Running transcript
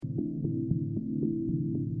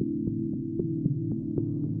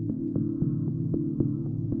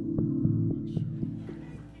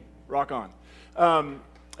Rock on. How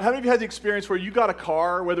many of you had the experience where you got a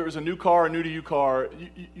car, whether it was a new car or new to you car,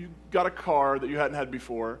 you got a car that you hadn't had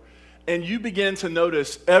before, and you began to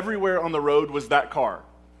notice everywhere on the road was that car?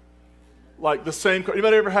 Like the same car.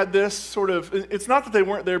 Anybody ever had this sort of, it's not that they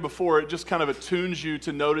weren't there before, it just kind of attunes you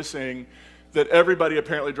to noticing that everybody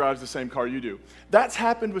apparently drives the same car you do. That's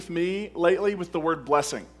happened with me lately with the word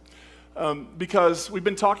blessing. Because we've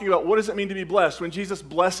been talking about what does it mean to be blessed? When Jesus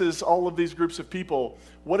blesses all of these groups of people,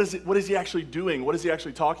 what is he actually doing? What is he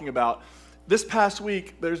actually talking about? This past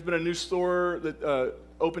week, there's been a new store that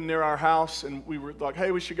opened near our house, and we were like,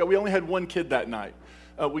 hey, we should go. We only had one kid that night.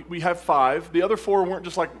 We have 5. The other 4 weren't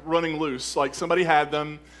just like running loose. Like somebody had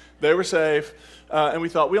them. They were safe. And we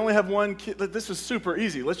thought, we only have one kid. This is super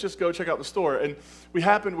easy. Let's just go check out the store. And we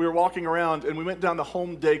were walking around, and we went down the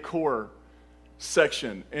home decor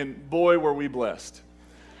section, and boy, were we blessed.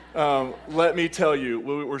 Let me tell you,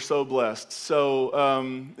 we were so blessed.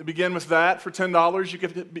 So begin with that. For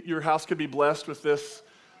 $10, your house could be blessed with this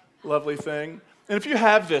lovely thing. And if you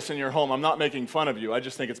have this in your home, I'm not making fun of you. I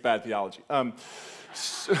just think it's bad theology.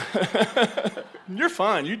 You're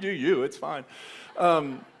fine. You do you. It's fine.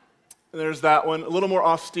 There's that one. A little more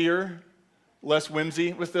austere, less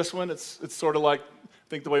whimsy with this one. It's sort of like, I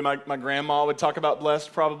think the way my grandma would talk about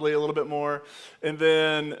blessed, probably a little bit more. And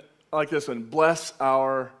then, I like this one, bless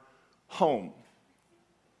our home.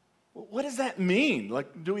 What does that mean?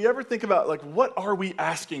 Like, do we ever think about, like, what are we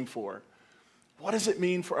asking for? What does it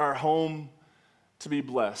mean for our home to be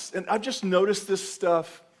blessed? And I've just noticed this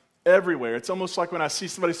stuff everywhere. It's almost like when I see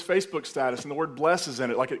somebody's Facebook status and the word bless is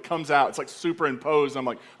in it, like it comes out, it's like superimposed. I'm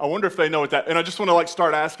like, I wonder if they know what that, and I just want to like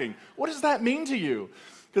start asking, what does that mean to you?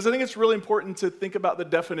 Because I think it's really important to think about the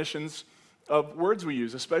definitions of words we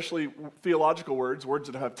use, especially theological words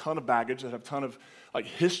that have a ton of baggage, that have a ton of like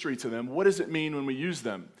history to them. What does it mean when we use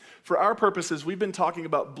them? For our purposes, we've been talking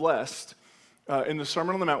about blessed in the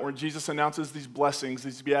Sermon on the Mount where Jesus announces these blessings,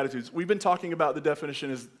 these beatitudes. We've been talking about the definition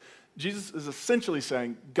as Jesus is essentially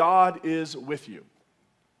saying, God is with you.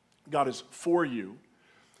 God is for you.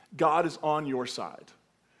 God is on your side.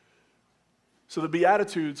 So the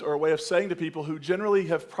Beatitudes are a way of saying to people who generally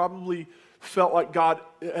have probably felt like God,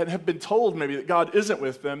 and have been told maybe that God isn't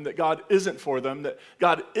with them, that God isn't for them, that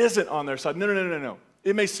God isn't on their side. No.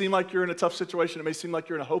 It may seem like you're in a tough situation. It may seem like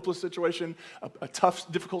you're in a hopeless situation, a tough,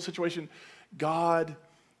 difficult situation. God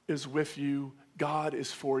is with you. God is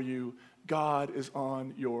for you. God is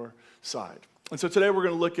on your side. And so today we're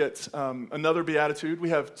going to look at another Beatitude. We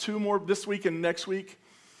have 2 more this week and next week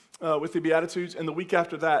with the Beatitudes. And the week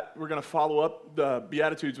after that, we're going to follow up the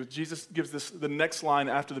Beatitudes with Jesus gives this, the next line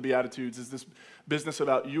after the Beatitudes is this business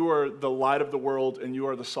about you are the light of the world and you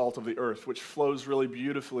are the salt of the earth, which flows really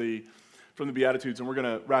beautifully from the Beatitudes. And we're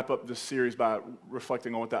going to wrap up this series by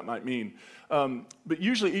reflecting on what that might mean. But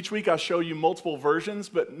usually each week I show you multiple versions,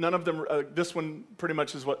 but none of them, this one pretty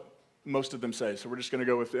much is what most of them say. So we're just going to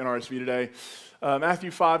go with the NRSV today. Matthew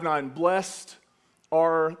 5:9, blessed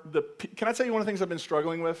are the... Can I tell you one of the things I've been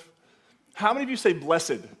struggling with? How many of you say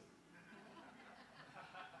blessed?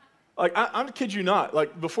 Like, I kid you not.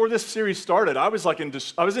 Like, before this series started, I was in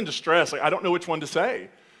distress. Like, I don't know which one to say.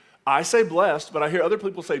 I say blessed, but I hear other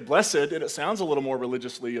people say blessed, and it sounds a little more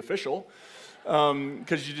religiously official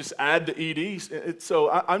because you just add the ed. So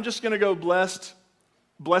I'm just going to go blessed.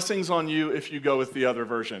 Blessings on you if you go with the other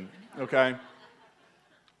version, okay?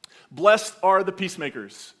 Blessed are the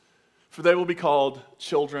peacemakers, for they will be called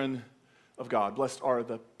children of God. Blessed are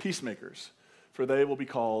the peacemakers, for they will be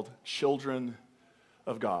called children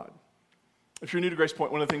of God. If you're new to Grace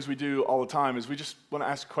Point, one of the things we do all the time is we just want to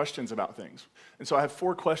ask questions about things. And so I have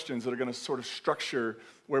 4 questions that are going to sort of structure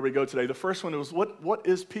where we go today. The first one is, what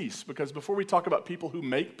is peace? Because before we talk about people who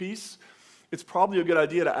make peace, it's probably a good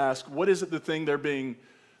idea to ask, what is it the thing they're being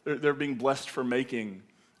blessed for making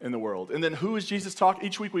in the world? And then who is Jesus talking?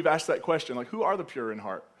 Each week we've asked that question, like who are the pure in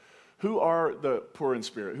heart? Who are the poor in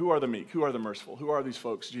spirit? Who are the meek? Who are the merciful? Who are these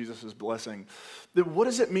folks Jesus is blessing? Then what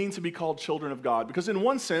does it mean to be called children of God? Because in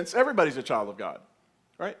one sense, everybody's a child of God,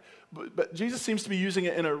 right? But Jesus seems to be using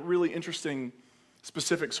it in a really interesting,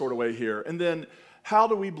 specific sort of way here. And then how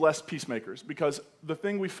do we bless peacemakers? Because the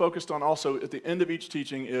thing we focused on also at the end of each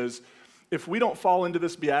teaching is if we don't fall into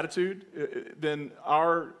this beatitude, then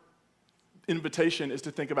our invitation is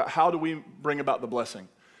to think about how do we bring about the blessing?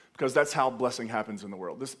 Because that's how blessing happens in the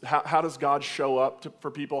world. How does God show up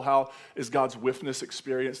for people? How is God's witness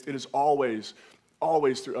experienced? It is always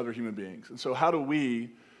through other human beings. And so how do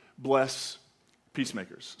we bless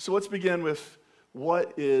peacemakers? So let's begin with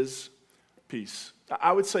what is peace?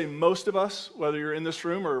 I would say most of us, whether you're in this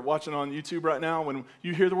room or watching on YouTube right now, when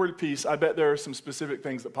you hear the word peace, I bet there are some specific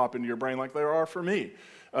things that pop into your brain like there are for me.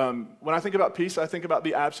 When I think about peace, I think about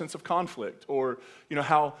the absence of conflict, or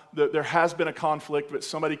how there has been a conflict, but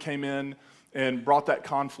somebody came in and brought that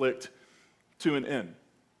conflict to an end.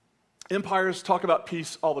 Empires talk about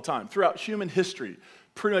peace all the time. Throughout human history,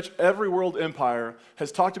 pretty much every world empire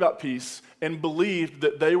has talked about peace and believed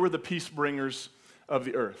that they were the peace bringers of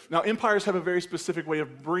the earth. Now, empires have a very specific way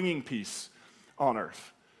of bringing peace on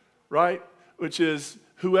earth, right? Which is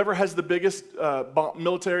whoever has the biggest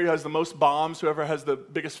military, who has the most bombs, whoever has the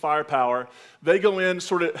biggest firepower, they go in,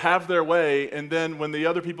 sort of have their way, and then when the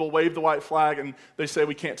other people wave the white flag and they say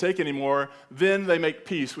we can't take anymore, then they make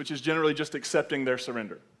peace, which is generally just accepting their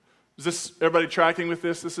surrender. Is everybody tracking with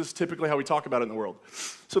this? This is typically how we talk about it in the world.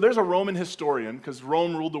 So there's a Roman historian, because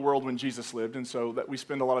Rome ruled the world when Jesus lived, and so that we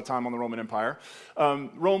spend a lot of time on the Roman Empire.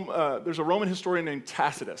 There's a Roman historian named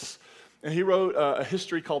Tacitus, and he wrote a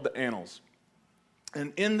history called the Annals.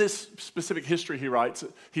 And in this specific history he writes,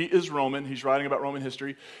 he is Roman, he's writing about Roman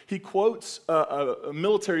history, he quotes a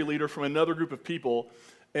military leader from another group of people,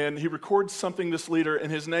 and he records something this leader,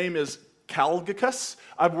 and his name is Calgacus.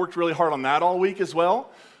 I've worked really hard on that all week as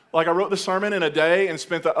well. Like, I wrote the sermon in a day and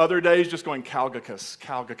spent the other days just going Calgacus,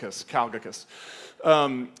 Calgacus, Calgacus.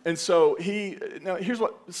 And so now here's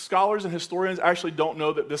what scholars and historians actually don't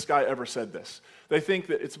know, that this guy ever said this. They think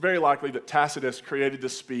that it's very likely that Tacitus created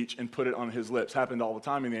this speech and put it on his lips. Happened all the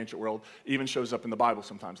time in the ancient world, even shows up in the Bible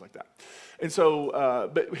sometimes like that. And so,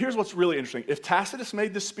 but here's what's really interesting. If Tacitus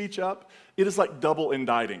made this speech up, it is like double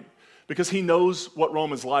indicting, because he knows what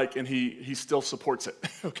Rome is like and he still supports it,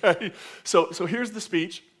 okay? So here's the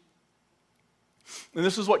speech. And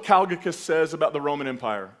this is what Calgacus says about the Roman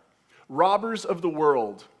Empire. Robbers of the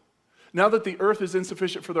world, now that the earth is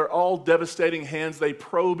insufficient for their all-devastating hands, they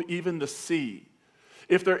probe even the sea.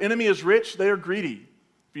 If their enemy is rich, they are greedy.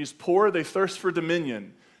 If he is poor, they thirst for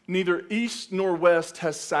dominion. Neither east nor west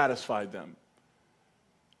has satisfied them.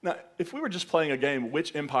 Now, if we were just playing a game,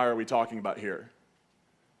 which empire are we talking about here?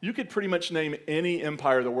 You could pretty much name any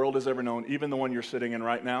empire the world has ever known, even the one you're sitting in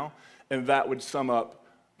right now, and that would sum up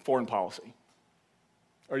foreign policy.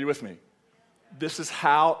 Are you with me? This is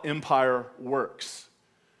how empire works.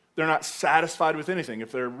 They're not satisfied with anything.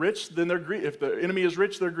 If they're rich, then they're greedy. If the enemy is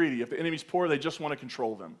rich, they're greedy. If the enemy's poor, they just want to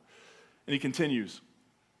control them. And he continues.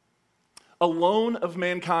 Alone of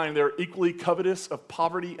mankind, they are equally covetous of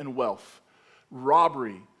poverty and wealth.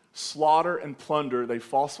 Robbery, slaughter, and plunder, they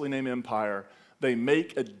falsely name empire. They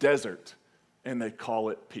make a desert, and they call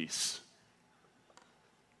it peace.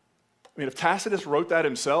 I mean, if Tacitus wrote that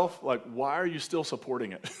himself, like, why are you still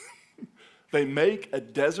supporting it? They make a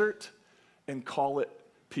desert and call it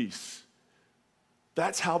peace.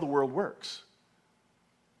 That's how the world works.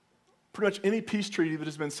 Pretty much any peace treaty that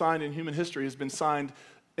has been signed in human history has been signed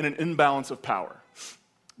in an imbalance of power.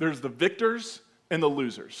 There's the victors and the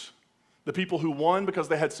losers. The people who won because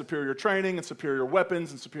they had superior training and superior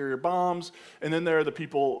weapons and superior bombs, and then there are the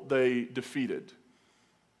people they defeated,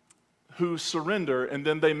 who surrender, and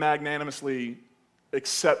then they magnanimously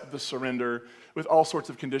accept the surrender with all sorts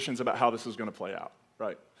of conditions about how this is going to play out,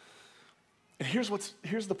 right? And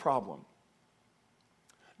here's the problem.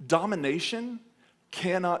 Domination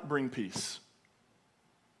cannot bring peace.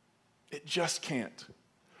 It just can't.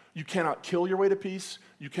 You cannot kill your way to peace.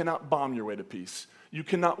 You cannot bomb your way to peace. You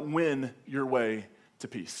cannot win your way to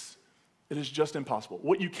peace. It is just impossible.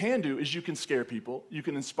 What you can do is you can scare people. You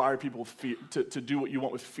can inspire people to do what you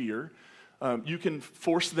want with fear. You can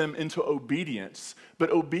force them into obedience.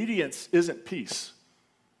 But obedience isn't peace.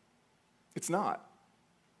 It's not.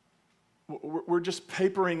 We're just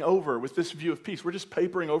papering over with this view of peace. We're just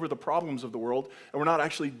papering over the problems of the world, and we're not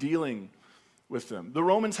actually dealing with them. The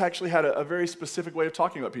Romans actually had a very specific way of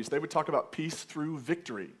talking about peace. They would talk about peace through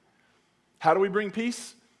victory. How do we bring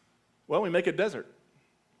peace? Well, we make a desert.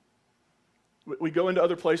 We go into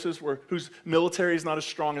other places whose military is not as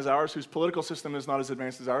strong as ours, whose political system is not as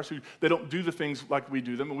advanced as ours, they don't do the things like we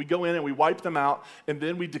do them, and we go in and we wipe them out, and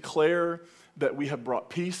then we declare that we have brought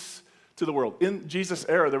peace to the world. In Jesus'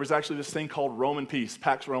 era, there was actually this thing called Roman peace,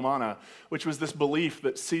 Pax Romana, which was this belief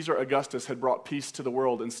that Caesar Augustus had brought peace to the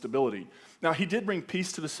world and stability. Now, he did bring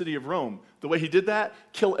peace to the city of Rome. The way he did that,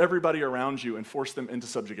 kill everybody around you and force them into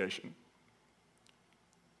subjugation.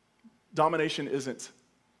 Domination isn't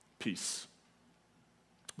peace.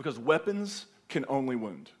 Because weapons can only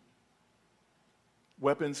wound.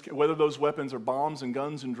 Weapons, whether those weapons are bombs and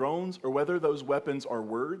guns and drones, or whether those weapons are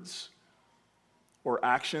words or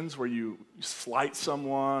actions where you slight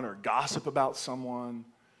someone or gossip about someone,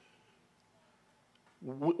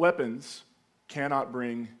 weapons cannot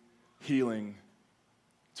bring healing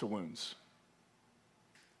to wounds.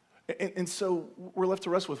 And so we're left to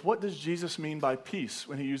wrestle with, what does Jesus mean by peace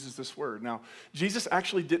when he uses this word? Now, Jesus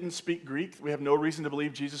actually didn't speak Greek. We have no reason to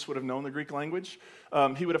believe Jesus would have known the Greek language.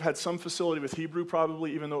 He would have had some facility with Hebrew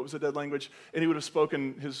probably, even though it was a dead language, and he would have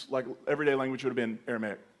spoken his everyday language would have been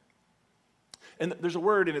Aramaic. And there's a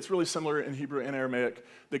word, and it's really similar in Hebrew and Aramaic,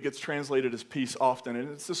 that gets translated as peace often, and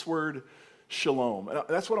it's this word shalom. And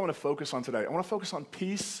that's what I want to focus on today. I want to focus on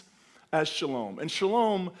peace as shalom. And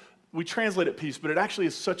shalom, we translate it peace, but it actually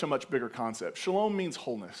is such a much bigger concept. Shalom means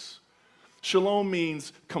wholeness. Shalom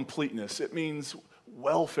means completeness. It means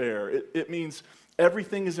welfare. It means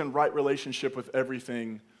everything is in right relationship with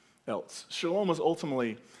everything else. Shalom is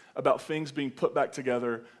ultimately about things being put back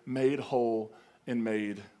together, made whole, and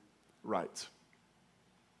made right.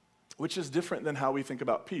 Which is different than how we think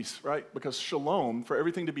about peace, right? Because shalom, for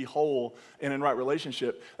everything to be whole and in right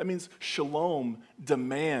relationship, that means shalom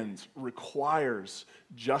demands, requires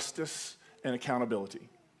justice and accountability.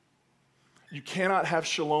 You cannot have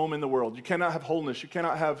shalom in the world. You cannot have wholeness. You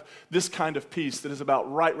cannot have this kind of peace that is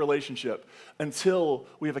about right relationship until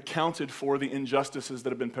we have accounted for the injustices that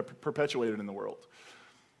have been perpetuated in the world.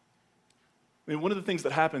 I mean, one of the things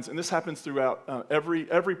that happens, and this happens throughout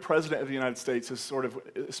every president of the United States has sort of,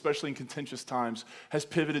 especially in contentious times, has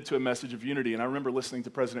pivoted to a message of unity. And I remember listening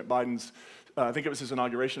to President Biden's, I think it was his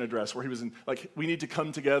inauguration address, where he was we need to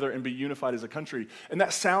come together and be unified as a country. And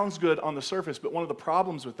that sounds good on the surface, but one of the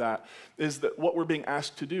problems with that is that what we're being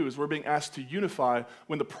asked to do is we're being asked to unify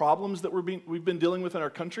when the problems that we've been dealing with in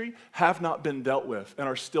our country have not been dealt with and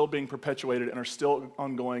are still being perpetuated and are still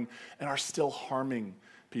ongoing and are still harming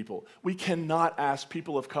people. We cannot ask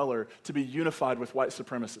people of color to be unified with white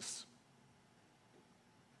supremacists.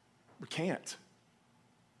 We can't.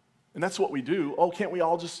 And that's what we do. Oh, can't we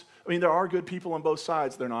all just, I mean, there are good people on both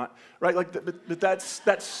sides. They're not, right? But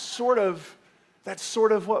that's sort of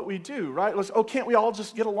what we do, right? Can't we all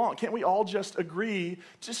just get along? Can't we all just agree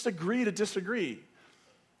to disagree?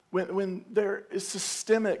 When there is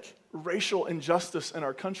systemic racial injustice in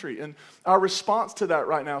our country. And our response to that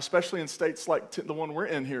right now, especially in states like the one we're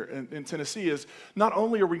in here in Tennessee, is not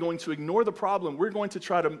only are we going to ignore the problem, we're going to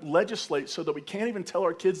try to legislate so that we can't even tell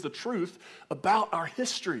our kids the truth about our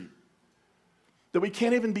history. That we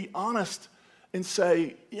can't even be honest and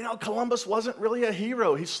say, Columbus wasn't really a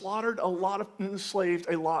hero. He slaughtered enslaved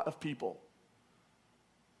a lot of people.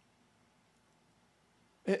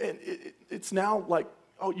 And it's now like,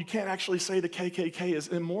 you can't actually say the KKK is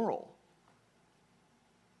immoral.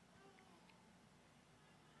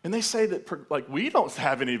 And they say that, we don't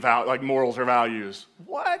have any morals or values.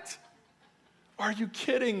 What? Are you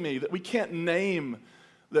kidding me? That we can't name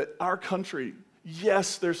that our country,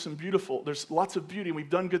 yes, there's lots of beauty, and we've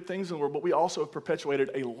done good things in the world, but we also have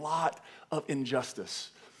perpetuated a lot of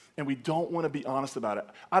injustice. And we don't want to be honest about it.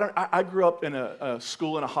 I grew up in a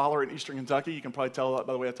school in a holler in eastern Kentucky. You can probably tell that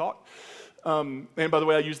by the way I talk. And by the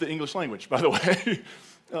way, I use the English language, by the way.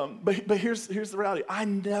 But here's the reality. I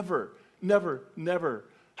never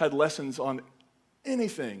had lessons on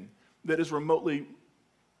anything that is remotely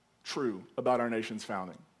true about our nation's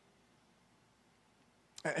founding.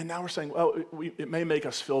 And now we're saying, it may make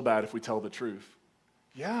us feel bad if we tell the truth.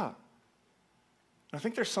 Yeah. I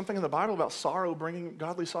think there's something in the Bible about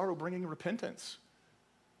godly sorrow bringing repentance.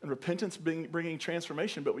 And repentance bringing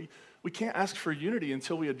transformation, but we can't ask for unity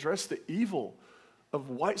until we address the evil of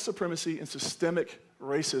white supremacy and systemic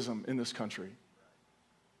racism in this country.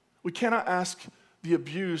 We cannot ask the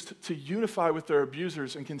abused to unify with their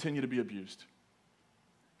abusers and continue to be abused.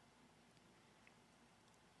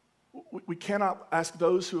 We cannot ask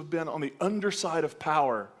those who have been on the underside of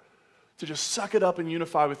power to just suck it up and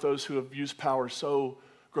unify with those who have used power so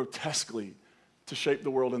grotesquely to shape the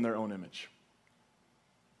world in their own image.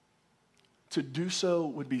 To do so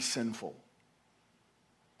would be sinful.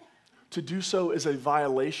 To do so is a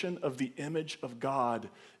violation of the image of God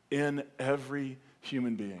in every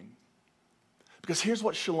human being. Because here's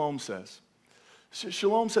what Shalom says.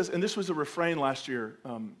 Shalom says, and this was a refrain last year,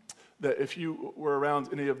 that if you were around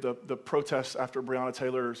any of the protests after Breonna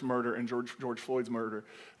Taylor's murder and George Floyd's murder,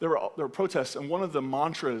 there were protests, and one of the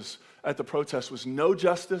mantras at the protest was no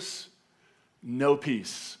justice, no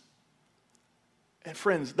peace. And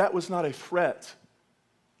friends, that was not a threat.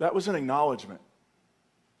 That was an acknowledgement.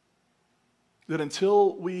 That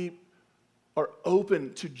until we are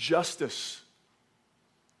open to justice,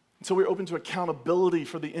 until we're open to accountability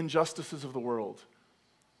for the injustices of the world,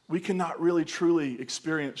 we cannot really truly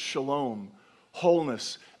experience shalom,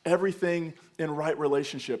 wholeness, everything in right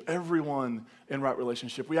relationship, everyone in right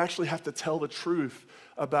relationship. We actually have to tell the truth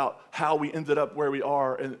about how we ended up where we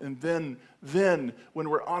are, and then when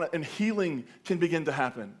we're on it, and healing can begin to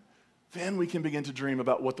happen. then we can begin to dream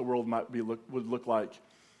about what the world would look like,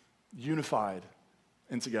 unified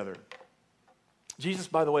and together. Jesus,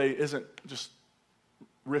 by the way, isn't just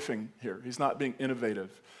riffing here. He's not being innovative.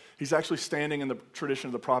 He's actually standing in the tradition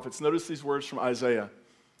of the prophets. Notice these words from Isaiah.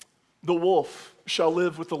 The wolf shall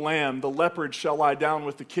live with the lamb, the leopard shall lie down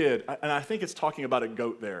with the kid. And I think it's talking about a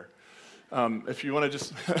goat there. If you want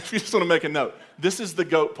to if you just want to make a note, this is the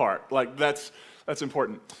goat part. Like that's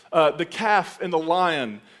important. The calf and the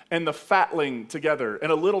lion and the fatling together,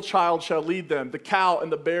 and a little child shall lead them. The cow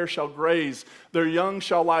and the bear shall graze. Their young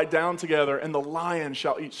shall lie down together, and the lion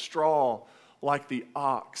shall eat straw like the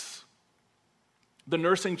ox. The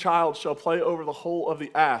nursing child shall play over the hole of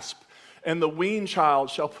the asp, and the weaned child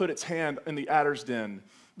shall put its hand in the adder's den.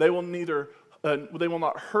 They will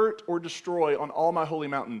not hurt or destroy on all my holy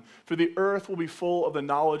mountain, for the earth will be full of the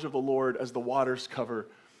knowledge of the Lord as the waters cover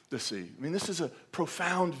the sea. I mean, this is a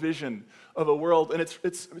profound vision of a world, and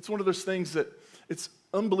it's one of those things that it's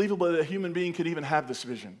unbelievable that a human being could even have this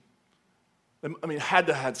vision. I mean, had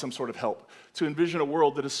to have some sort of help to envision a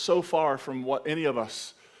world that is so far from what any of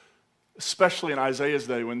us, especially in Isaiah's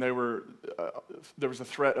day when there was a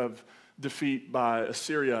threat of defeat by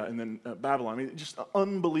Assyria and then Babylon. I mean, just an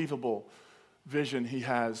unbelievable vision he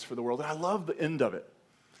has for the world. And I love the end of it.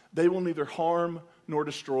 They will neither harm nor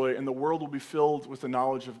destroy, and the world will be filled with the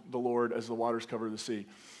knowledge of the Lord as the waters cover the sea.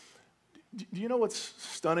 Do you know what's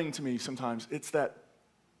stunning to me sometimes? It's that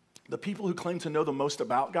the people who claim to know the most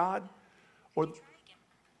about God, or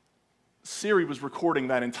Siri was recording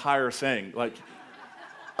that entire saying, like,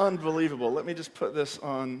 unbelievable. Let me just put this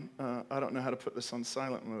on, I don't know how to put this on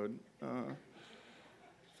silent mode.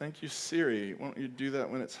 Thank you, Siri. Why don't you do that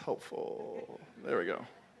when it's helpful? There we go.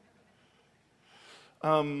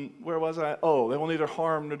 Where was I? Oh, they will neither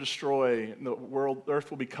harm nor destroy. The earth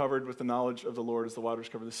will be covered with the knowledge of the Lord as the waters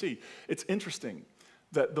cover the sea. It's interesting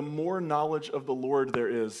that the more knowledge of the Lord there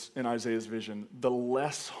is in Isaiah's vision, the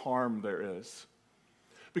less harm there is.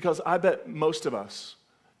 Because I bet most of us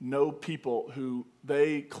know people who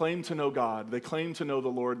they claim to know God, they claim to know the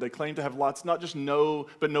Lord, they claim to have lots, not just know,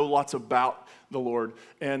 but know lots about the Lord.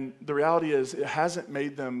 And the reality is it hasn't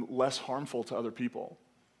made them less harmful to other people.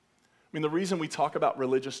 I mean, the reason we talk about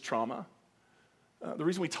religious trauma, the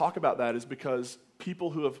reason we talk about that is because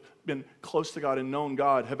people who have been close to God and known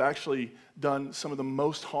God have actually done some of the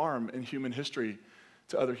most harm in human history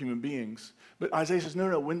to other human beings. But Isaiah says,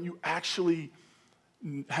 no, when you actually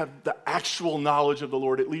have the actual knowledge of the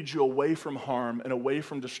Lord, it leads you away from harm and away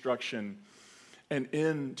from destruction and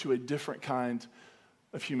into a different kind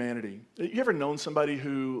of humanity. You ever known somebody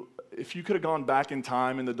who, if you could have gone back in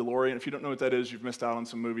time in the DeLorean, if you don't know what that is, you've missed out on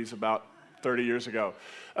some movies about 30 years ago.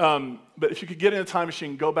 But if you could get in a time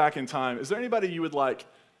machine, go back in time, is there anybody you would like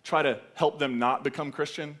try to help them not become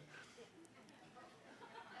Christian?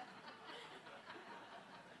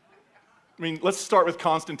 I mean, let's start with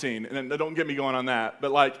Constantine, and don't get me going on that.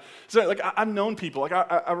 But I've known people.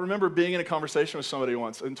 I remember being in a conversation with somebody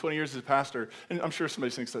once, in 20 years as a pastor, and I'm sure somebody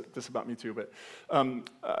thinks this about me too. But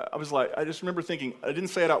I just remember thinking, I didn't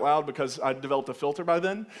say it out loud because I developed a filter by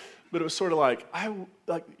then, but it was sort of like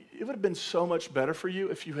it would have been so much better for you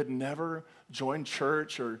if you had never joined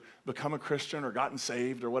church or become a Christian or gotten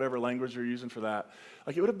saved or whatever language you're using for that.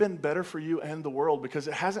 Like, it would have been better for you and the world because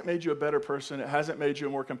it hasn't made you a better person. It hasn't made you a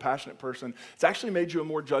more compassionate person. It's actually made you a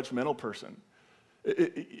more judgmental person.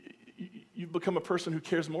 You've become a person who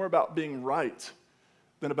cares more about being right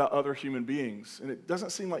than about other human beings. And it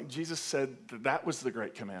doesn't seem like Jesus said that was the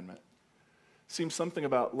great commandment. It seems something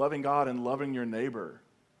about loving God and loving your neighbor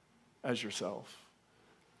as yourself.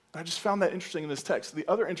 I just found that interesting in this text. The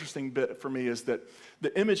other interesting bit for me is that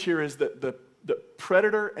the image here is that the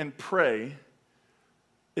predator and prey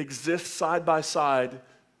exist side by side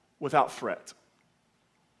without threat.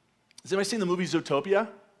 Has anybody seen the movie Zootopia?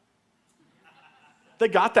 They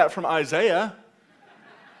got that from Isaiah.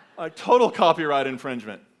 Like, total copyright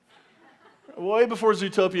infringement. Way before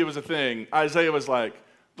Zootopia was a thing, Isaiah was like,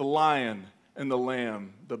 the lion and the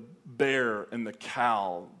lamb, the bear and the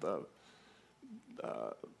cow, the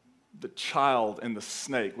child and the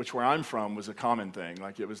snake, which where I'm from was a common thing.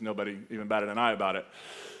 Like, it was nobody even batted an eye about it.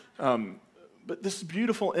 But this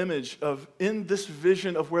beautiful image of, in this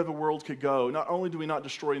vision of where the world could go, not only do we not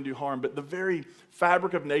destroy and do harm, but the very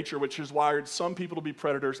fabric of nature, which has wired some people to be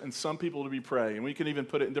predators and some people to be prey, and we can even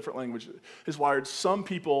put it in different language, has wired some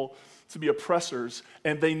people to be oppressors,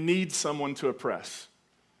 and they need someone to oppress.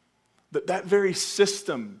 That very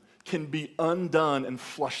system can be undone and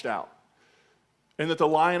flushed out. And that the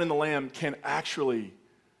lion and the lamb can actually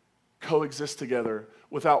coexist together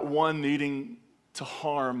without one needing to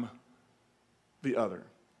harm the other.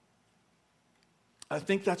 I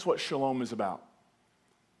think that's what shalom is about.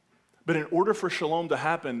 But in order for shalom to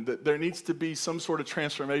happen, there needs to be some sort of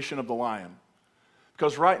transformation of the lion.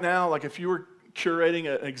 Because right now, like if you were curating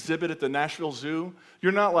an exhibit at the Nashville Zoo,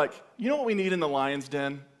 you're not like, you know what we need in the lion's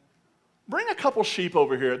den? Bring a couple sheep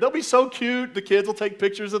over here. They'll be so cute. The kids will take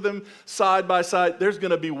pictures of them side by side. There's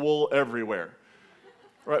going to be wool everywhere.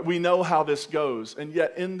 Right? We know how this goes. And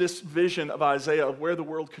yet in this vision of Isaiah of where the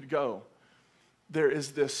world could go, there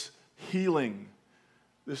is this healing.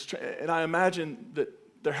 And I imagine that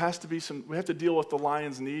there has to be we have to deal with the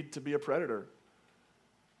lion's need to be a predator.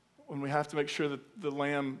 When we have to make sure that the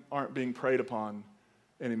lamb aren't being preyed upon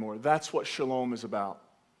anymore. That's what shalom is about.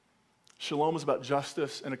 Shalom is about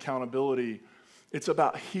justice and accountability. It's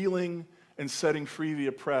about healing and setting free the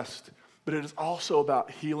oppressed, but it is also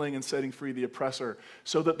about healing and setting free the oppressor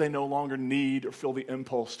so that they no longer need or feel the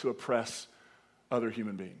impulse to oppress other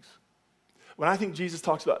human beings. When I think Jesus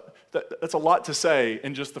talks about, that's a lot to say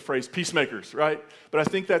in just the phrase peacemakers, right? But I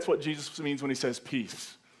think that's what Jesus means when he says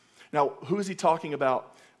peace. Now, who is he talking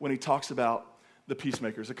about when he talks about the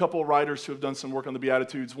peacemakers? A couple of writers who have done some work on the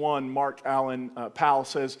Beatitudes. One, Mark Allen Powell,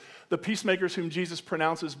 says, the peacemakers whom Jesus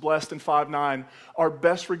pronounces blessed in 5:9 are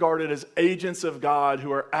best regarded as agents of God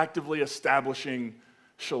who are actively establishing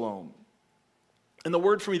shalom. And the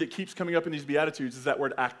word for me that keeps coming up in these Beatitudes is that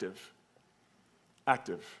word active.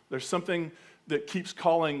 Active. There's something that keeps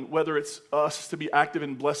calling, whether it's us to be active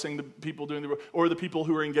in blessing the people doing the work, or the people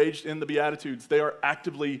who are engaged in the Beatitudes. They are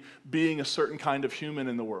actively being a certain kind of human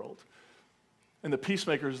in the world. And the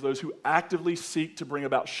peacemakers are those who actively seek to bring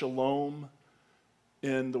about shalom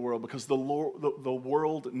in the world, because the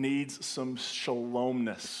world needs some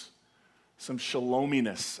shalomness, some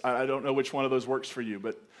shalominess. I don't know which one of those works for you,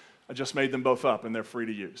 but I just made them both up and they're free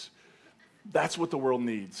to use. That's what the world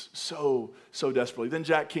needs so desperately. Then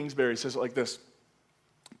Jack Kingsbury says it like this: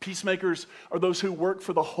 peacemakers are those who work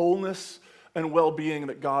for the wholeness and well-being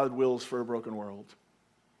that God wills for a broken world.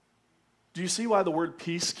 Do you see why the word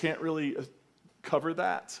peace can't really cover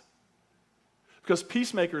that? Because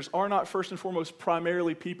peacemakers are not first and foremost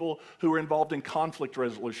primarily people who are involved in conflict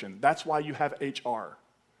resolution. That's why you have HR.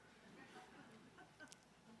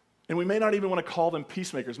 And we may not even want to call them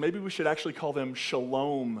peacemakers. Maybe we should actually call them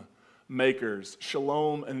shalom makers,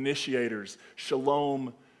 shalom initiators,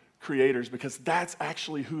 shalom creators, because that's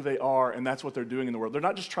actually who they are and that's what they're doing in the world. They're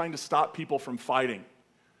not just trying to stop people from fighting.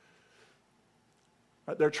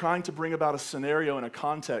 They're trying to bring about a scenario and a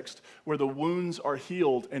context where the wounds are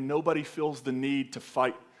healed and nobody feels the need to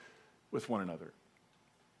fight with one another.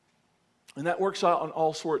 And that works out on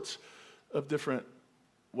all sorts of different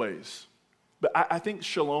ways. But I think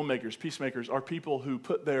shalom makers, peacemakers, are people who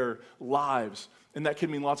put their lives, and that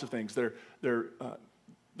can mean lots of things, their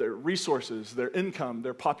resources, their income,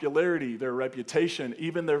 their popularity, their reputation,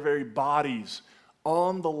 even their very bodies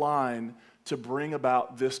on the line to bring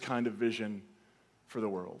about this kind of vision for the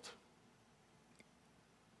world.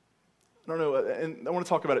 I don't know, and I want to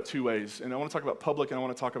talk about it two ways, and I want to talk about public and I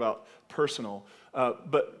want to talk about personal,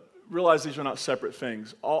 but realize these are not separate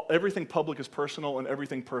things. Everything public is personal and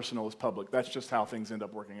everything personal is public. That's just how things end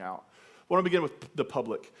up working out. I want to begin with the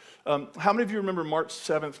public. How many of you remember March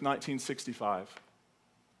 7th, 1965?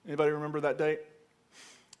 Anybody remember that date?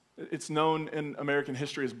 It's known in American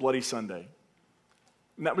history as Bloody Sunday.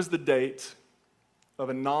 And that was the date of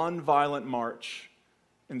a nonviolent march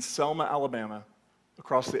in Selma, Alabama,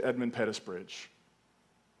 across the Edmund Pettus Bridge.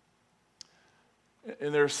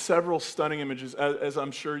 And there are several stunning images, as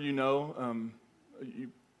I'm sure you know,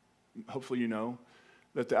 hopefully you know,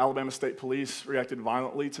 that the Alabama State Police reacted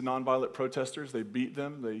violently to nonviolent protesters. They beat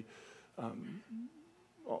them. They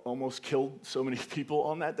almost killed so many people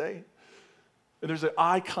on that day. And there's an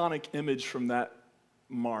iconic image from that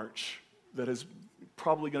march that is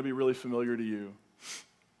probably going to be really familiar to you.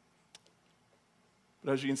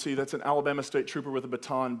 But as you can see, that's an Alabama State Trooper with a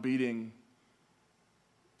baton beating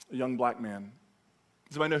a young black man.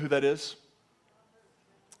 Does anybody know who that is?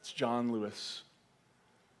 It's John Lewis.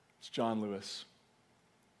 It's John Lewis.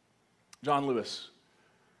 John Lewis,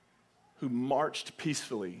 who marched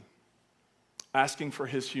peacefully, asking for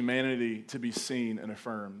his humanity to be seen and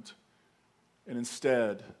affirmed, and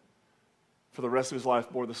instead, for the rest of his life,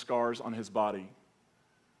 bore the scars on his body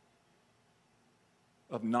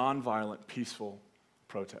of nonviolent, peaceful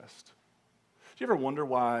protest. Do you ever wonder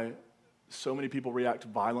why so many people react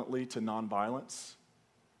violently to nonviolence?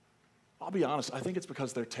 I'll be honest, I think it's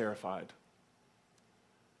because they're terrified.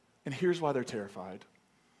 And here's why they're terrified.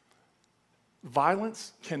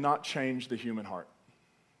 Violence cannot change the human heart.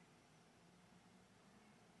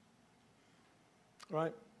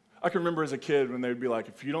 Right? I can remember as a kid when they would be like,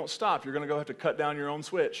 if you don't stop, you're going to go have to cut down your own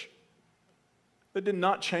switch. That did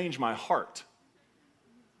not change my heart.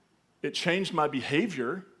 It changed my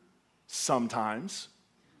behavior sometimes,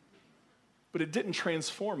 but it didn't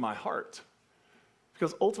transform my heart.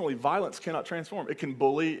 Because ultimately, violence cannot transform. It can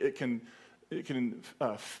bully, it can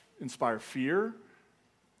inspire fear,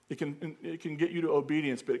 it can get you to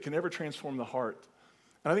obedience, but it can never transform the heart.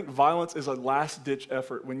 And I think violence is a last-ditch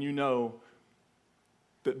effort when you know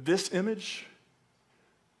that this image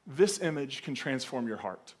can transform your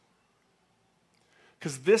heart.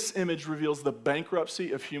 Because this image reveals the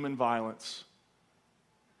bankruptcy of human violence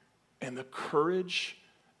and the courage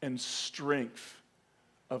and strength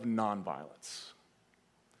of nonviolence.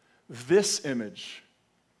 This image,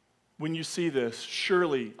 when you see this,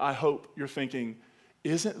 surely, I hope you're thinking,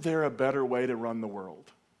 isn't there a better way to run the world?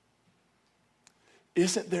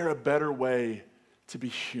 Isn't there a better way to be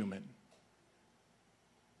human?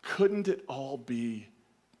 Couldn't it all be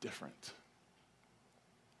different?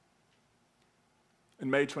 In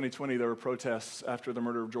May 2020, there were protests after the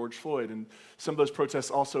murder of George Floyd, and some of those protests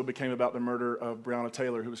also became about the murder of Breonna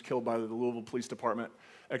Taylor, who was killed by the Louisville Police Department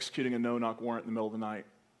executing a no-knock warrant in the middle of the night.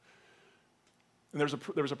 And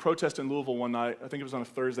there was a protest in Louisville one night, I think it was on a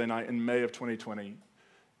Thursday night in May of 2020,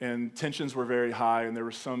 and tensions were very high, and there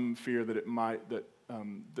was some fear that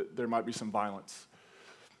that there might be some violence,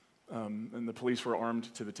 and the police were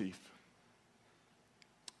armed to the teeth.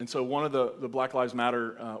 And so one of the Black Lives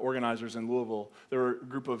Matter organizers in Louisville, there were a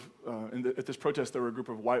group of, at this protest, there were a group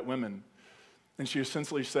of white women, and she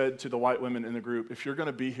essentially said to the white women in the group, if you're going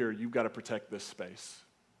to be here, you've got to protect this space.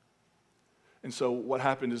 And so what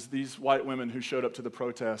happened is these white women who showed up to the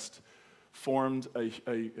protest formed a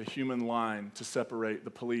human line to separate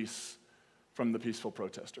the police from the peaceful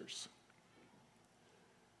protesters.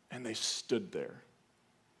 And they stood there.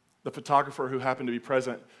 The photographer who happened to be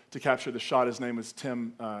present to capture the shot, his name was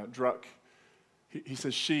Tim Druck. He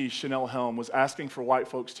says Chanel Helm, was asking for white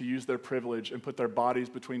folks to use their privilege and put their bodies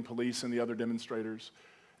between police and the other demonstrators.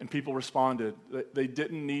 And people responded. They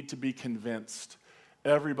didn't need to be convinced.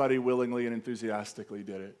 Everybody willingly and enthusiastically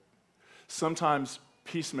did it. Sometimes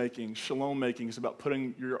peacemaking, shalom making, is about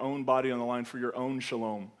putting your own body on the line for your own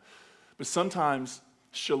shalom. But sometimes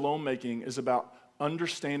shalom making is about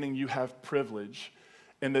understanding you have privilege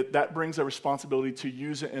and that brings a responsibility to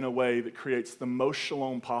use it in a way that creates the most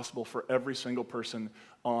shalom possible for every single person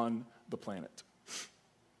on the planet.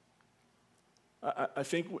 I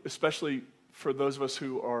think especially for those of us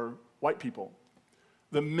who are white people,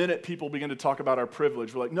 the minute people begin to talk about our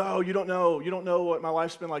privilege, we're like, no, you don't know what my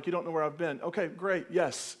life's been like, you don't know where I've been. Okay, great,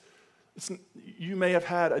 yes. You may have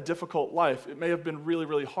had a difficult life. It may have been really,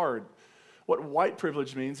 really hard. What white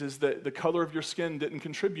privilege means is that the color of your skin didn't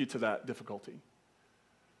contribute to that difficulty.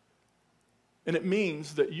 And it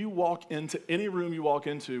means that you walk into any room you walk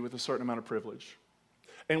into with a certain amount of privilege.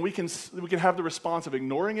 And we can have the response of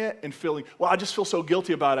ignoring it and feeling, well, I just feel so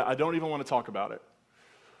guilty about it, I don't even want to talk about it.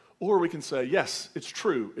 Or we can say, yes, it's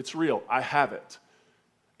true, it's real, I have it.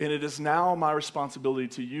 And it is now my responsibility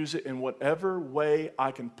to use it in whatever way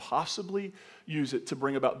I can possibly use it to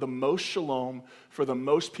bring about the most shalom for the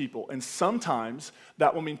most people. And sometimes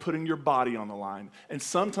that will mean putting your body on the line. And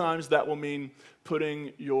sometimes that will mean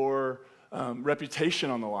putting your reputation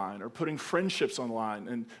on the line or putting friendships on the line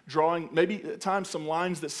and drawing maybe at times some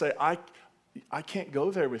lines that say, I can't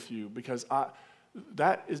go there with you because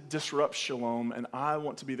that disrupts shalom, and I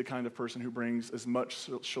want to be the kind of person who brings as much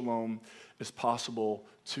shalom as possible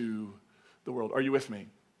to the world. Are you with me?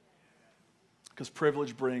 Because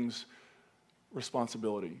privilege brings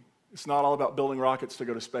responsibility. It's not all about building rockets to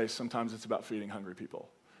go to space. Sometimes it's about feeding hungry people.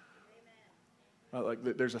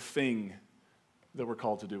 There's a thing that we're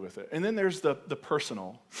called to do with it. And then there's the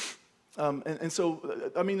personal. And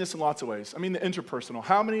so, I mean this in lots of ways. I mean the interpersonal.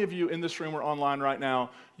 How many of you in this room or online right now,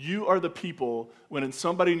 you are the people, when in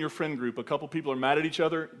somebody in your friend group, a couple people are mad at each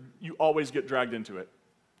other, you always get dragged into it?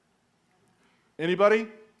 Anybody?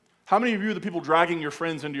 How many of you are the people dragging your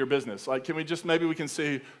friends into your business? Like, maybe we can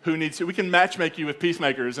see who needs to, we can matchmake you with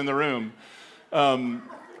peacemakers in the room. And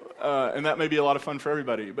that may be a lot of fun for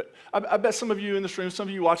everybody. But I bet some of you in this room, some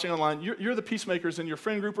of you watching online, you're the peacemakers in your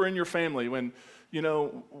friend group or in your family. When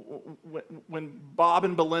Bob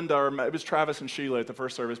and Belinda, or it was Travis and Sheila at the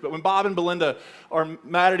first service, but when Bob and Belinda are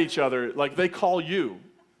mad at each other, like they call you.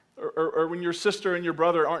 Or when your sister and your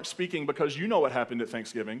brother aren't speaking because you know what happened at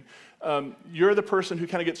Thanksgiving, you're the person who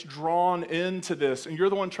kind of gets drawn into this, and you're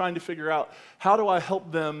the one trying to figure out, how do I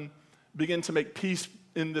help them begin to make peace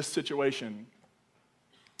in this situation?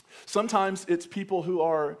 Sometimes it's people who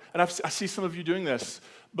are, and I see some of you doing this,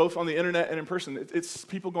 both on the internet and in person. It's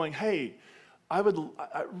people going, hey, I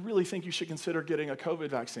really think you should consider getting a COVID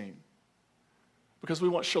vaccine because we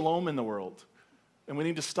want shalom in the world. And we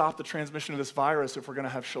need to stop the transmission of this virus if we're going to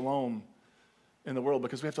have shalom in the world,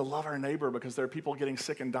 because we have to love our neighbor, because there are people getting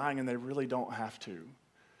sick and dying and they really don't have to.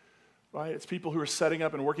 Right? It's people who are setting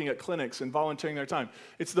up and working at clinics and volunteering their time.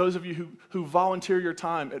 It's those of you who volunteer your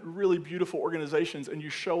time at really beautiful organizations, and you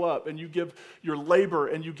show up and you give your labor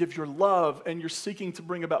and you give your love and you're seeking to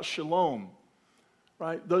bring about shalom.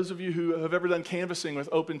 Right? Those of you who have ever done canvassing with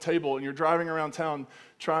Open Table, and you're driving around town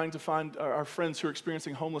trying to find our friends who are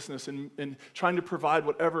experiencing homelessness and trying to provide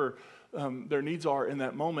whatever their needs are in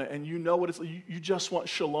that moment, and you know what it's like. You just want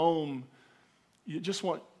shalom. You just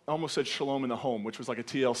want, I almost said Shalom in the Home, which was like a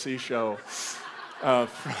TLC show.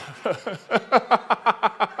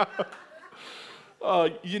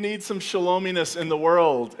 You need some shalominess in the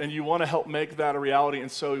world, and you want to help make that a reality.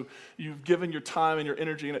 And so you've given your time and your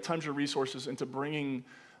energy and at times your resources into bringing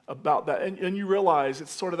about that. And you realize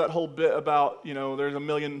it's sort of that whole bit about, you know, there's a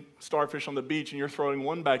million starfish on the beach and you're throwing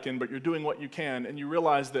one back in, but you're doing what you can. And you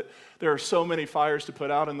realize that there are so many fires to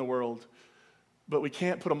put out in the world, but we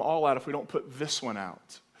can't put them all out if we don't put this one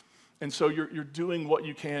out. And so you're doing what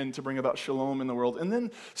you can to bring about shalom in the world. And then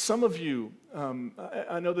some of you,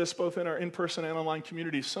 I know this both in our in-person and online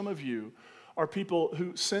community, some of you are people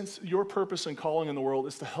who sense your purpose and calling in the world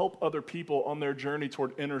is to help other people on their journey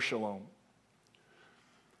toward inner shalom.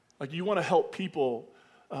 Like, you want to help people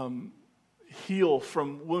heal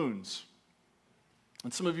from wounds.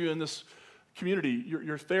 And some of you in this community,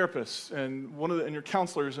 you're therapists and your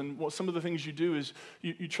counselors, and some of the things you do is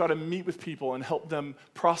you try to meet with people and help them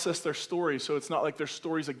process their story, so it's not like their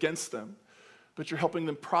story's against them, but you're helping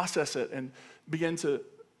them process it and begin to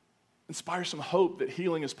inspire some hope that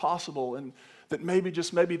healing is possible, and that maybe,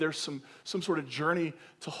 just maybe, there's some sort of journey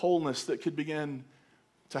to wholeness that could begin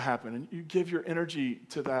to happen. And you give your energy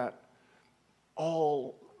to that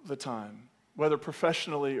all the time, whether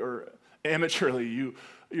professionally or amateurly.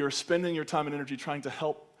 You're spending your time and energy trying to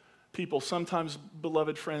help people, sometimes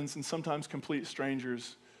beloved friends and sometimes complete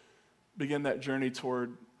strangers, begin that journey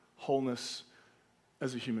toward wholeness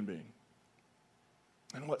as a human being.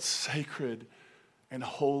 And what sacred and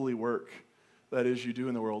holy work that is you do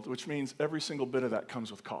in the world, which means every single bit of that comes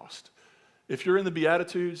with cost. If you're in the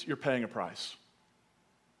Beatitudes, you're paying a price.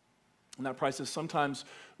 And that price is sometimes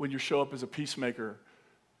when you show up as a peacemaker,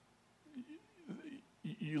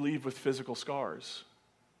 you leave with physical scars.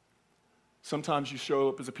 Sometimes you show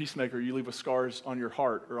up as a peacemaker, you leave with scars on your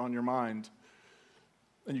heart or on your mind,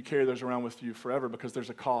 and you carry those around with you forever because there's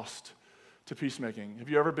a cost to peacemaking. Have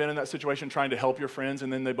you ever been in that situation trying to help your friends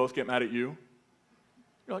and then they both get mad at you?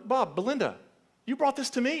 You're like, Bob, Belinda, you brought this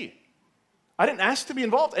to me. I didn't ask to be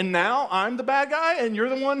involved, and now I'm the bad guy, and you're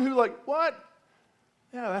the one who, like, what?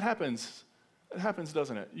 Yeah, that happens. It happens,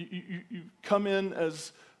 doesn't it? You come in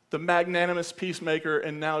as the magnanimous peacemaker,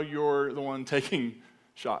 and now you're the one taking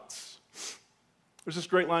shots. There's this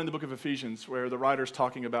great line in the book of Ephesians where the writer's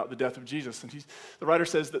talking about the death of Jesus, and the writer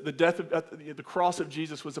says that the cross of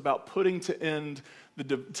Jesus was about putting to end,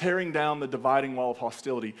 tearing down the dividing wall of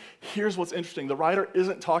hostility. Here's what's interesting. The writer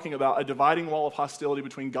isn't talking about a dividing wall of hostility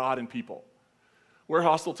between God and people. We're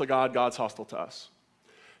hostile to God, God's hostile to us.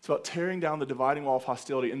 It's about tearing down the dividing wall of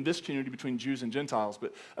hostility in this community between Jews and Gentiles.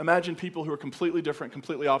 But imagine people who are completely different,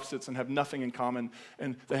 completely opposites, and have nothing in common,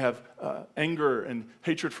 and they have anger and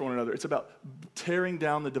hatred for one another. It's about tearing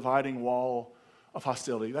down the dividing wall of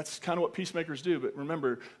hostility. That's kind of what peacemakers do, but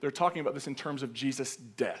remember, they're talking about this in terms of Jesus'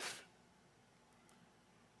 death.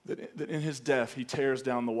 That in his death, he tears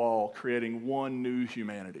down the wall, creating one new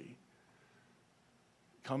humanity.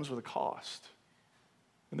 It comes with a cost.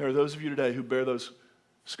 And there are those of you today who bear those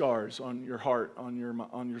scars on your heart, on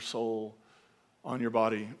your soul, on your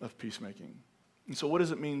body of peacemaking. And so what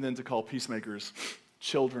does it mean then to call peacemakers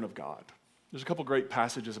children of God? There's a couple great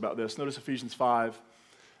passages about this. Notice Ephesians 5.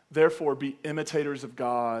 Therefore, be imitators of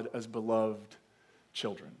God as beloved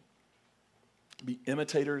children. Be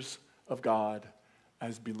imitators of God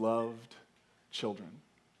as beloved children.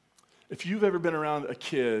 If you've ever been around a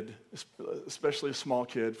kid, especially a small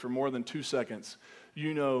kid, for more than 2 seconds,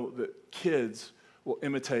 you know that kids will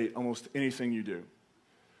imitate almost anything you do.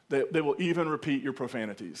 They will even repeat your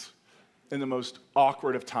profanities in the most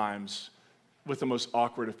awkward of times with the most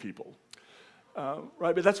awkward of people.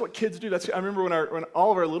 Right, but that's what kids do. I remember when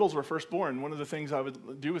all of our littles were first born, one of the things I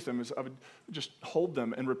would do with them is I would just hold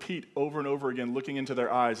them and repeat over and over again, looking into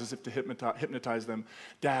their eyes as if to hypnotize them,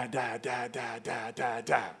 dad, dad, dad, dad, dad, dad,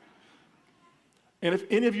 dad. And if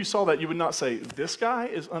any of you saw that, you would not say, this guy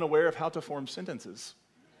is unaware of how to form sentences.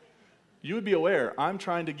 You would be aware, I'm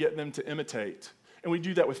trying to get them to imitate. And we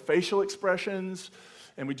do that with facial expressions,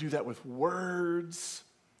 and we do that with words.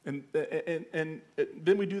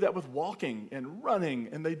 Then we do that with walking and running,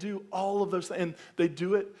 and they do all of those things. And they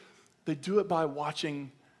do it by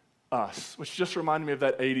watching us, which just reminded me of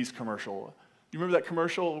that 80s commercial. You remember that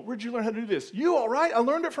commercial? Where'd you learn how to do this? You, all right? I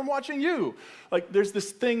learned it from watching you. Like, there's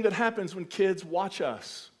this thing that happens when kids watch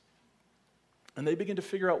us, and they begin to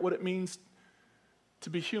figure out what it means to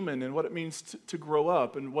be human, and what it means to grow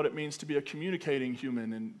up, and what it means to be a communicating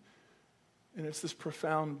human. And it's this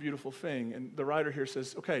profound, beautiful thing. And the writer here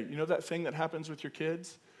says, okay, you know that thing that happens with your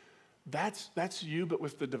kids? That's you, but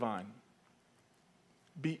with the divine.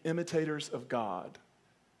 Be imitators of God,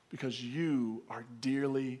 because you are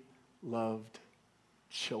dearly loved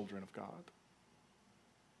children of God.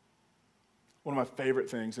 One of my favorite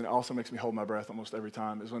things, and it also makes me hold my breath almost every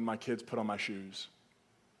time, is when my kids put on my shoes.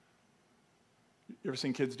 You ever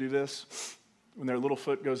seen kids do this? When their little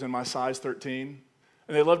foot goes in my size 13,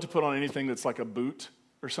 and they love to put on anything that's like a boot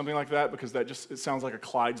or something like that, because it sounds like a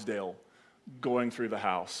Clydesdale going through the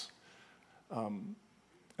house. And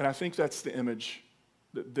I think that's the image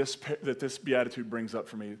that this beatitude brings up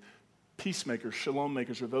for me. Peacemakers, shalom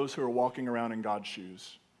makers, are those who are walking around in God's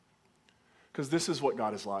shoes. Because this is what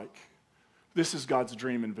God is like. This is God's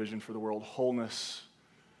dream and vision for the world: wholeness,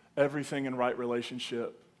 everything in right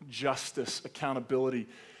relationship, justice, accountability,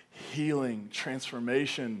 healing,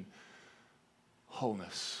 transformation,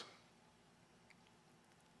 wholeness.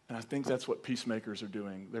 And I think that's what peacemakers are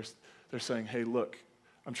doing. They're saying, hey, look,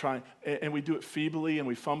 I'm trying, and we do it feebly, and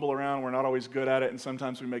we fumble around. We're not always good at it, and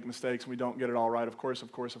sometimes we make mistakes, and we don't get it all right. Of course.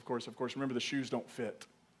 Remember, the shoes don't fit.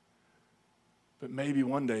 But maybe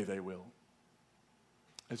one day they will,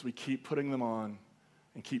 as we keep putting them on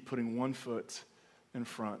and keep putting one foot in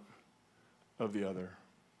front of the other.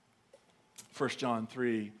 1 John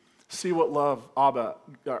 3, see what love Abba,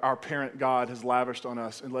 our parent God, has lavished on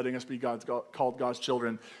us in letting us be called God's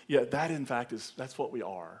children. Yet that, in fact, that's what we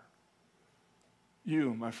are.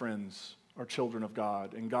 You, my friends, are children of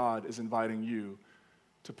God, and God is inviting you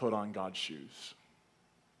to put on God's shoes.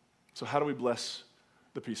 So how do we bless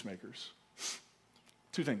the peacemakers?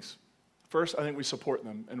 Two things. First, I think we support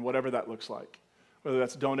them in whatever that looks like, whether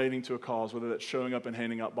that's donating to a cause, whether that's showing up and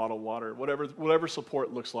handing out bottled water, whatever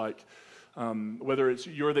support looks like, whether it's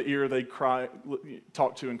you're the ear they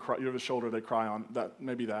talk to and cry, you're the shoulder they cry on,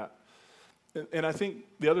 maybe that. And I think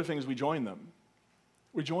the other thing is we join them.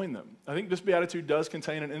 We join them. I think this beatitude does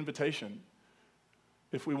contain an invitation.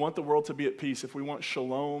 If we want the world to be at peace, if we want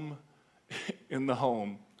shalom in the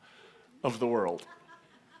home of the world,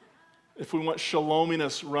 if we want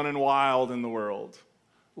shalominess running wild in the world,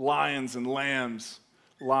 lions and lambs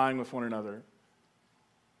lying with one another,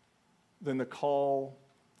 then the call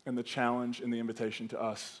and the challenge and the invitation to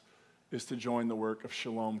us is to join the work of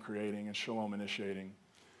shalom creating and shalom initiating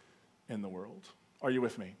in the world. Are you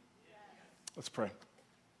with me? Let's pray.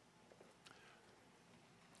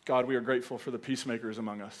 God, we are grateful for the peacemakers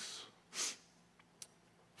among us,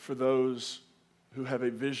 for those who have a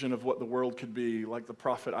vision of what the world could be, like the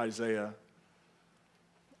prophet Isaiah,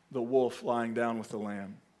 the wolf lying down with the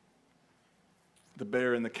lamb, the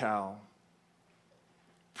bear and the cow,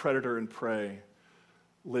 predator and prey,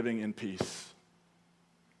 living in peace,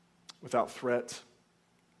 without threat,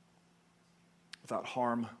 without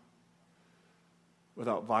harm,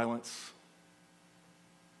 without violence.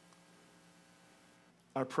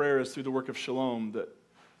 Our prayer is through the work of shalom that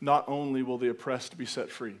not only will the oppressed be set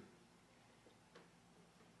free,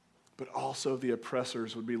 but also the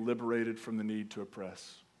oppressors would be liberated from the need to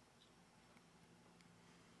oppress.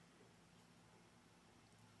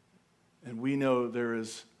 And we know that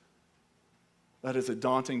is a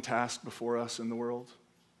daunting task before us in the world.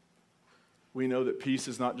 We know that peace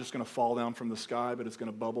is not just going to fall down from the sky, but it's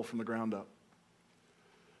going to bubble from the ground up.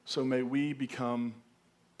 So may we become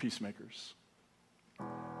peacemakers.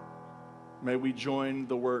 May we join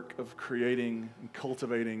the work of creating and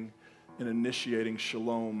cultivating and initiating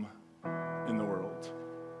shalom in the world.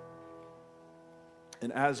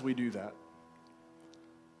 And as we do that,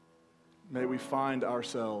 may we find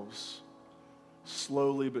ourselves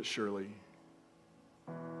slowly but surely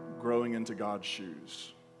growing into God's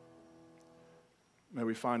shoes. May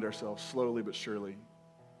we find ourselves slowly but surely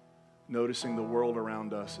noticing the world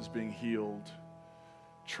around us is being healed,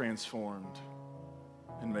 transformed,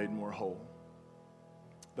 and made more whole.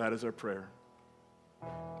 That is our prayer.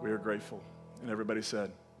 We are grateful. And everybody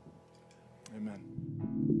said, amen.